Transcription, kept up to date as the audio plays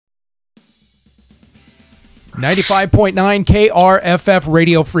95.9 KRFF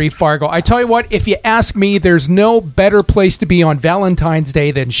Radio Free Fargo. I tell you what, if you ask me, there's no better place to be on Valentine's Day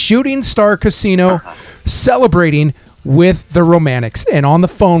than Shooting Star Casino, celebrating with the Romantics. And on the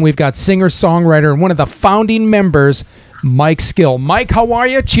phone, we've got singer-songwriter and one of the founding members, Mike Skill. Mike, how are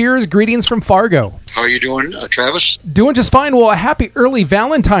you? Cheers. Greetings from Fargo. How are you doing, Travis? Doing just fine. Well, a happy early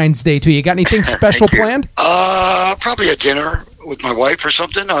Valentine's Day to you. Got anything special planned? Probably a dinner with my wife or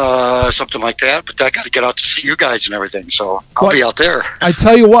something like that. But I got to get out to see you guys and everything, so I'll be out there. I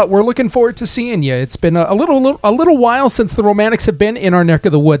tell you what, we're looking forward to seeing you. It's been a little while since the Romantics have been in our neck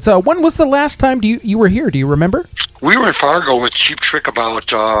of the woods. When was the last time you were here? Do you remember? We were in Fargo with Cheap Trick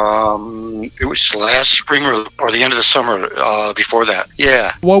about it was last spring or the end of the summer before that.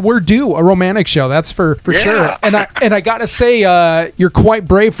 Yeah. Well, we're due a romantic show. That's for sure. And I gotta say, you're quite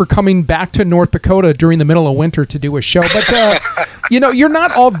brave for coming back to North Dakota during the middle of winter to do a show. But you're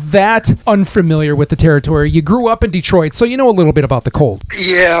not all that unfamiliar with the territory. You grew up in Detroit, so you know a little bit about the cold.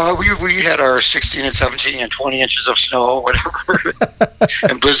 Yeah, we had our 16 and 17 and 20 inches of snow, whatever,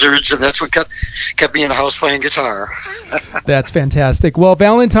 and blizzards, and that's what kept me in the house playing guitar. That's fantastic. Well,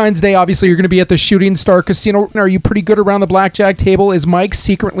 Valentine's Day, obviously, you're going to be at the Shooting Star Casino. Are you pretty good around the blackjack table? Is Mike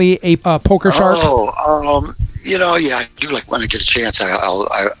secretly a poker shark? Yeah, I do like when I get a chance.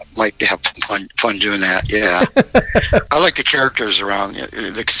 I might have fun doing that. Yeah, I like the characters around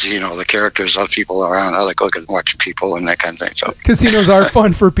the casino, the characters of people around. I like watching people and that kind of thing. So casinos are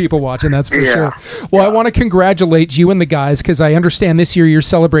fun for people watching. That's for sure. Well, I want to congratulate you and the guys because I understand this year you're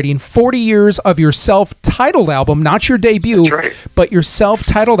celebrating 40 years of your self-titled album, not your debut, but your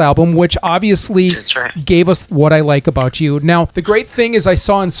self-titled album, which obviously gave us what I like about you. Now, the great thing is I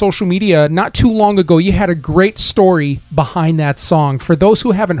saw on social media not too long ago you had a great story behind that song. For those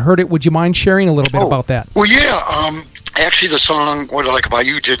who haven't heard it, would you mind sharing a little bit about that? Well, yeah. Actually, the song "What I Like About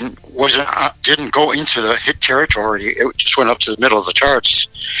You" didn't go into the hit territory. It just went up to the middle of the charts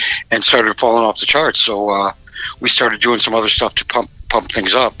and started falling off the charts. So we started doing some other stuff to pump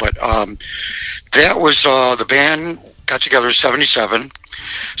things up. But that was the band got together in '77,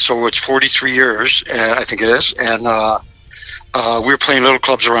 so it's 43 years, I think it is, and. We were playing little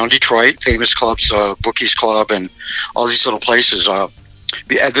clubs around Detroit, famous clubs, Bookies Club, and all these little places.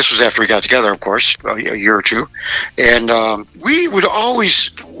 This was after we got together, of course, a year or two, and we would always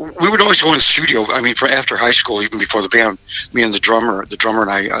go in the studio. I mean, for after high school, even before the band, me and the drummer and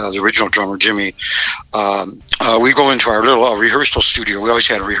I, the original drummer Jimmy, we go into our little rehearsal studio. We always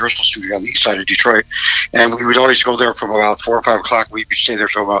had a rehearsal studio on the east side of Detroit, and we would always go there from about 4 or 5 o'clock. We'd stay there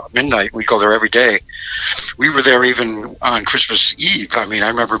till about midnight. We'd go there every day. We were there even on Christmas Eve. I mean, I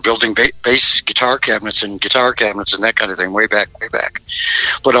remember building bass guitar cabinets and that kind of thing way back.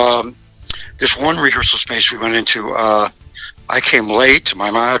 But this one rehearsal space we went into, I came late.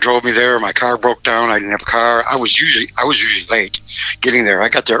 My mom drove me there. My car broke down. I didn't have a car. I was usually late getting there. I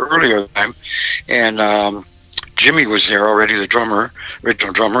got there earlier time, and Jimmy was there already, the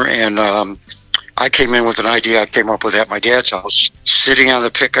original drummer, and I came in with an idea I came up with at my dad's house, sitting on the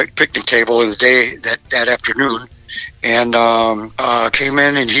picnic table in the day that afternoon, and came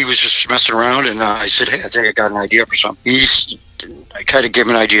in, and he was just messing around, and I said, "Hey, I think I got an idea for something." I kind of gave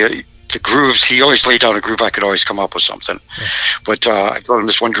him an idea. The grooves, he always laid down a groove. I could always come up with something. Yeah. But I told him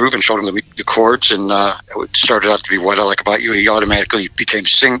this one groove and showed him the chords, and it started out to be "What I Like About You." He automatically became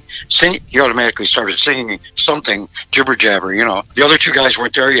sing. He automatically started singing something, jibber jabber, The other two guys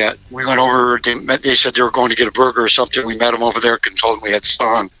weren't there yet. We went over, they said they were going to get a burger or something. We met them over there and told them we had the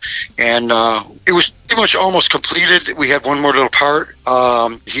song. And it was pretty much almost completed. We had one more little part.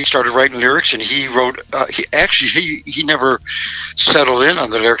 He started writing lyrics, and he wrote, he never settled in on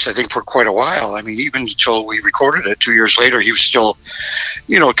the lyrics, I think, for quite a while. I mean, even until we recorded it 2 years later, he was still,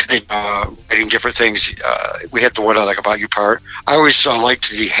 writing different things. We had the "What I Like About You" part. I always liked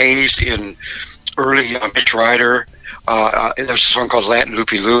the haze in early Mitch Ryder. There's a song called Latin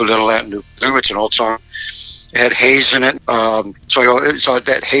Loopy Lou, Little Latin Loopy Lou. It's an old song. It had haze in it. So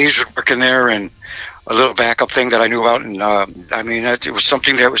that haze would work in there, and a little backup thing that I knew about, and it was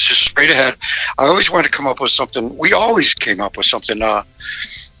something that was just straight ahead. I always wanted to come up with something. We always came up with something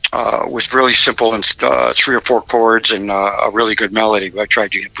with really simple and 3 or 4 chords and a really good melody. I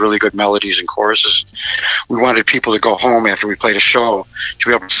tried to get really good melodies and choruses. We wanted people to go home after we played a show to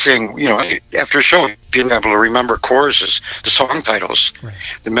be able to sing. After a show, being able to remember choruses, the song titles,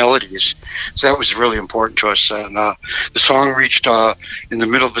 the melodies. So that was really important to us. And the song reached in the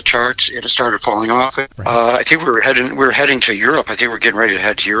middle of the charts, and it started falling off. I think we were heading to Europe. I think we were getting ready to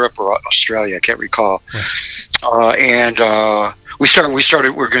head to Europe or Australia. I can't recall. And we're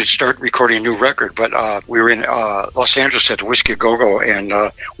going to start recording a new record, but we were in Los Angeles at the Whiskey A Go Go, and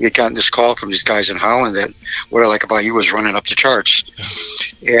we had gotten this call from these guys in Holland that What I Like About You was running up the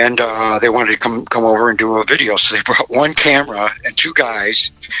charts, and they wanted to come over and do a video. So they brought one camera and two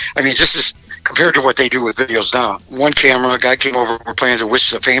guys. I mean, this is compared to what they do with videos now. One camera, a guy came over. We're playing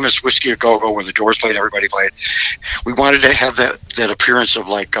the famous Whiskey A Go Go, where the Doors played, everybody played. We wanted to have that appearance of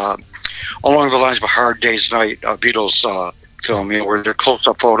like along the lines of A Hard Day's Night, Beatles film, where they're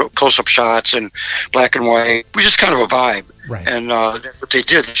close-up shots and black and white. We just kind of a vibe. Right. And what they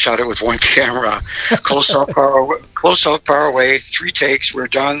did, they shot it with one camera, close up, far away, 3 takes, we're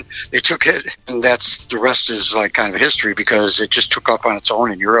done. They took it, and the rest is like kind of history, because it just took off on its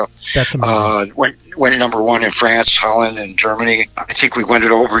own in Europe. That's amazing. Went number 1 in France, Holland, and Germany. I think we went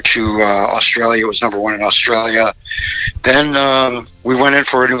it over to Australia. It was number 1 in Australia. Then we went in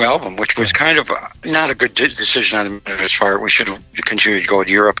for a new album, which was kind of not a good decision on this part. We should have continued to go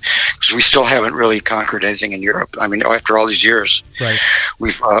to Europe, because we still haven't really conquered anything in Europe. I mean, after all these years, right.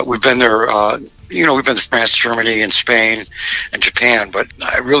 We've been there. We've been to France, Germany, and Spain, and Japan. But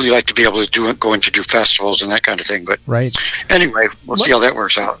I really like to be able to go in to do festivals and that kind of thing. But right. Anyway, we'll see how that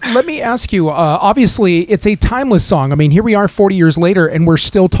works out. Let me ask you. Obviously, it's a timeless song. I mean, here we are 40 years later, and we're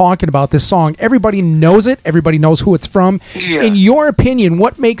still talking about this song. Everybody knows it. Everybody knows who it's from. Yeah. In your opinion,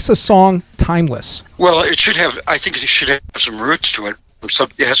 what makes a song timeless? Well, I think it should have some roots to it.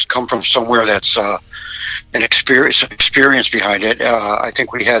 It has to come from somewhere that's an experience behind it. I think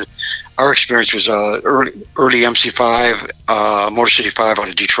our experience was early MC5, Motor City 5 out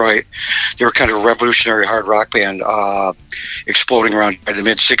of Detroit. They were kind of a revolutionary hard rock band, exploding around in the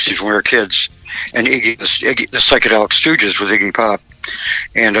mid-'60s when we were kids. And the Psychedelic Stooges with Iggy Pop,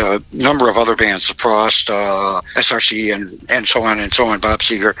 and a number of other bands, The Frost, SRC, and so on, Bob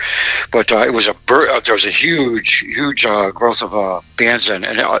Seger. But there was a huge growth of bands then,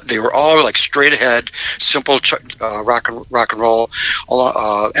 and they were all like straight ahead, simple rock and roll.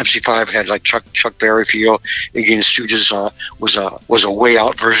 MC5 had like Chuck Berry feel. Iggy and the Stooges was a way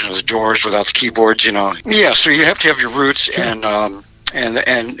out version of the Doors without the keyboards, Yeah, so you have to have your roots. Sure. And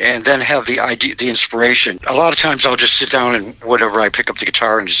then have the idea, the inspiration. A lot of times I'll just sit down and I pick up the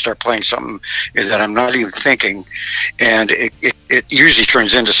guitar and just start playing something that I'm not even thinking, and it usually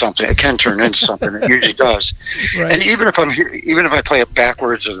turns into something. It can turn into something. It usually does. Right. And even if I play it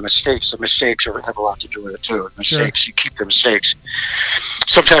backwards, or the mistakes have a lot to do with it too. Mistakes, sure. You keep the mistakes.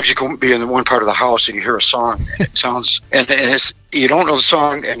 Sometimes you can be in one part of the house and you hear a song and it sounds and it's. You don't know the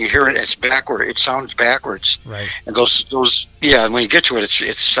song, and you hear it. It's backward. It sounds backwards. Right. And those. Yeah. And when you get to it,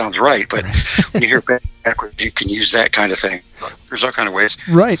 it sounds right. But when you hear it backwards, you can use that kind of thing. There's all kind of ways.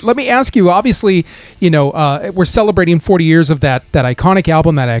 Right. Let me ask you. Obviously, we're celebrating 40 years of that iconic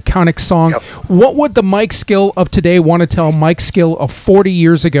album, that iconic song. Yep. What would the Mike Skill of today want to tell Mike Skill of 40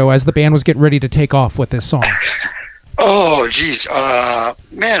 years ago, as the band was getting ready to take off with this song? Oh, geez.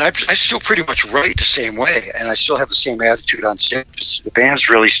 Man, I still pretty much write the same way, and I still have the same attitude on stage. The band's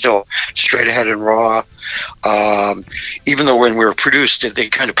really still straight ahead and raw. Even though when we were produced, they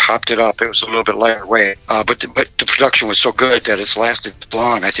kind of popped it up. It was a little bit lighter weight. But the production was so good that it's lasted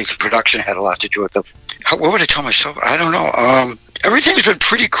long. I think the production had a lot to do with it. What would I tell myself? I don't know. Everything's been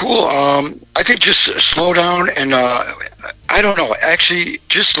pretty cool. I think just slow down and I don't know. Actually,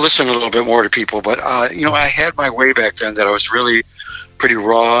 just listen a little bit more to people. But I had my way back then that I was really pretty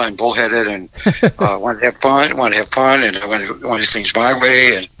raw and bullheaded and wanted to have fun, and I wanted things my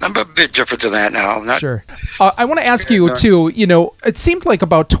way. And I'm a bit different than that now. I'm not sure. I want to ask you too. It seemed like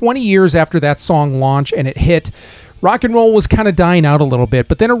about 20 years after that song launched and it hit, rock and roll was kind of dying out a little bit.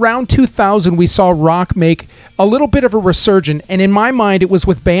 But then around 2000, we saw rock make a little bit of a resurgence. And in my mind, it was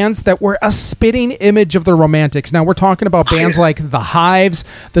with bands that were a spitting image of the Romantics. Now, we're talking about bands like The Hives,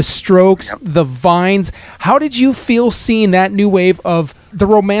 The Strokes, The Vines. How did you feel seeing that new wave of the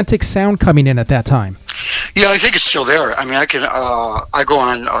Romantic sound coming in at that time? Yeah, I think it's still there. I mean, I'll go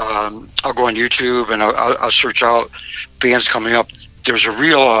on YouTube and I'll search out bands coming up. There's a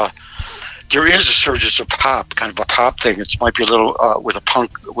real... there is a surge of pop, kind of a pop thing. It might be a little with a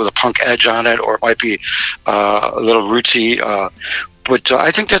punk edge on it, or it might be a little rootsy. But I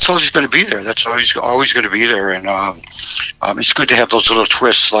think that's always going to be there. That's always going to be there, and it's good to have those little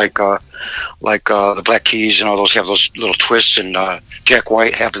twists, like the Black Keys and all those have those little twists, and Jack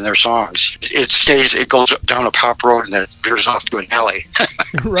White having their songs. It goes down a pop road and then it veers off to an alley.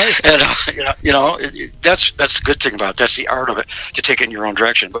 Right. And that's the good thing about it. That's the art of it, to take it in your own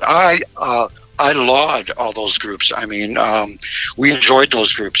direction. But I laud all those groups. I mean, we enjoyed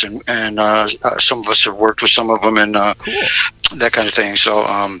those groups, and some of us have worked with some of them, and cool. that kind of thing. So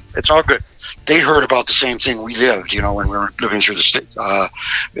it's all good. They heard about the same thing we lived, when we were living through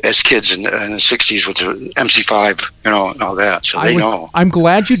as kids in the 60s with the MC5, and all that. So they know. I'm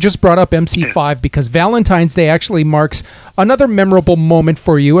glad you just brought up MC5 because Valentine's Day actually marks another memorable moment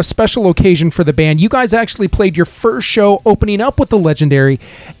for you, a special occasion for the band. You guys actually played your first show opening up with the legendary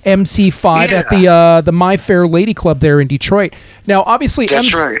MC5 at the My Fair Lady Club there in Detroit. Now, obviously,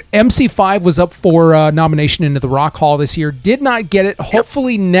 MC5 was up for nomination into the Rock Hall this year. Did not get it.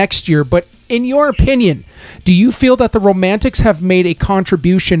 Hopefully next year. But in your opinion, do you feel that the Romantics have made a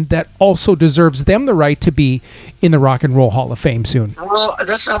contribution that also deserves them the right to be in the Rock and Roll Hall of Fame soon? Well,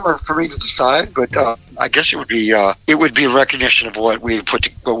 that's not for me to decide, but I guess it would be a recognition of what we've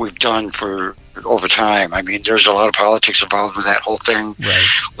done for over time. I mean, there's a lot of politics involved with that whole thing,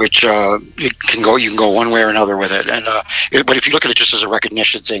 which you can go one way or another with it. And but if you look at it just as a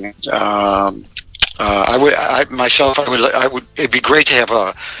recognition thing, it'd be great to have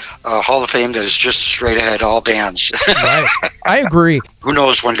a Hall of Fame that is just straight ahead, all bands. Right. I agree. Who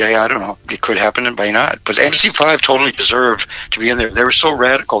knows, one day, I don't know. It could happen, and may not. But MC5 totally deserved to be in there. They were so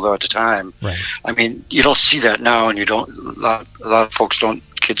radical, though, at the time. Right. I mean, you don't see that now, and a lot of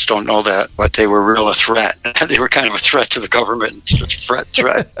kids don't know that, but they were a threat. They were kind of a threat to the government, threat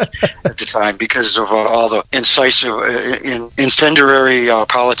at the time because of all the incisive, incendiary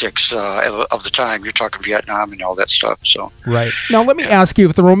politics of the time. You're talking Vietnam and all that stuff. So right. Now, let me ask you,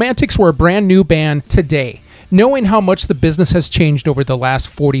 if the Romantics were a brand new band today, knowing how much the business has changed over the last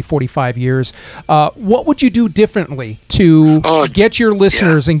 40, 45 years, what would you do differently to get your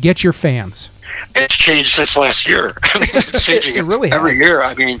listeners and get your fans? It's changed since last year. I mean, it's changing it really every year.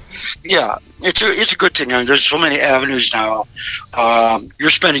 I mean, yeah, it's a good thing. I mean, there's so many avenues now. You're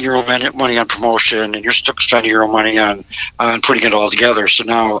spending your own money on promotion, and you're spending your own money on putting it all together. So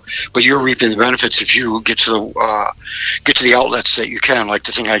now, but you're reaping the benefits if you get to the outlets that you can. Like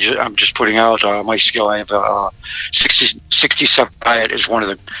the thing I'm just putting out, my skill. I have 67 Riot is one of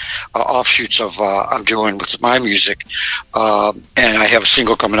the offshoots of I'm doing with my music, and I have a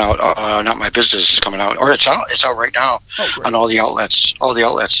single coming out. Not My Business is coming out, or it's out right now on all the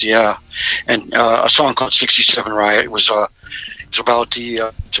outlets. Yeah. And a song called 67 Riot was it's about the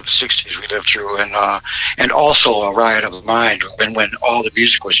 60s we lived through, and also a riot of the mind when all the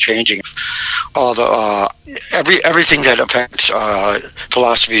music was changing, all the everything that affects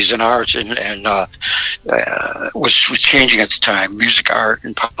philosophies and arts and was changing at the time. Music, art,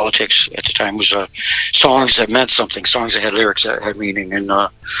 and politics at the time was songs that meant something, songs that had lyrics that had meaning, and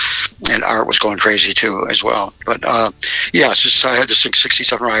art was going crazy too as well. But so I had the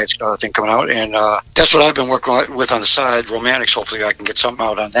 67 Riot thing coming out, and that's what I've been working with on the side. Romantics. Hopefully, I can get something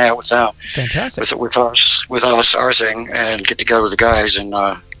out on that with them. Fantastic. With us, our thing, and get together with the guys and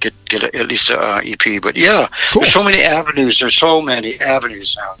get at least an EP. But yeah, cool. There's so many avenues. There's so many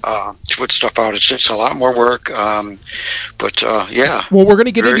avenues now to put stuff out. It's a lot more work. But yeah. Well, we're going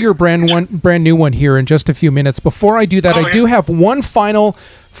to get into your brand new one here in just a few minutes. Before I do that, I do have one final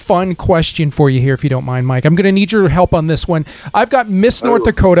fun question for you here, if you don't mind, Mike. I'm going to need your help on this one. I've got Miss North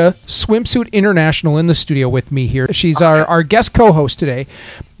Dakota Swimsuit International in the studio with me here. She's our guest co-host today.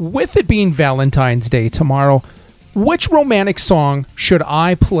 With it being Valentine's Day tomorrow, which romantic song should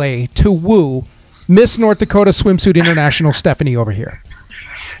I play to woo Miss North Dakota Swimsuit International Stephanie over here?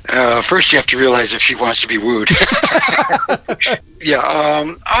 First, you have to realize if she wants to be wooed. Yeah,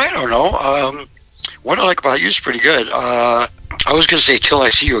 I don't know. What I Like About You is pretty good. I was going to say Till I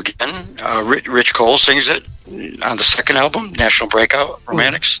See You Again. Rich Cole sings it on the second album, National Breakout,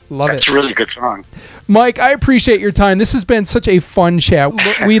 Romantics. Love it. That's a really good song. Mike, I appreciate your time. This has been such a fun chat.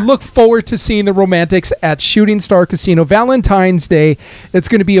 We look forward to seeing the Romantics at Shooting Star Casino Valentine's Day. It's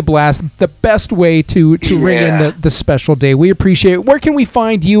going to be a blast. The best way to ring in the special day. We appreciate it. Where can we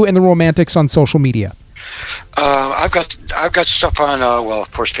find you and the Romantics on social media? I've got stuff on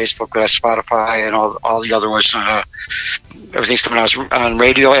of course Facebook, but Spotify and all the other ones. Everything's coming out on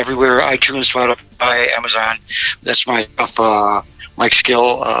radio everywhere, iTunes, Spotify, Amazon. That's my stuff. Mike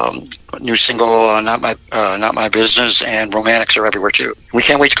Skill, new single, Not My Business, and Romantics are everywhere too. We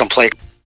can't wait to come play.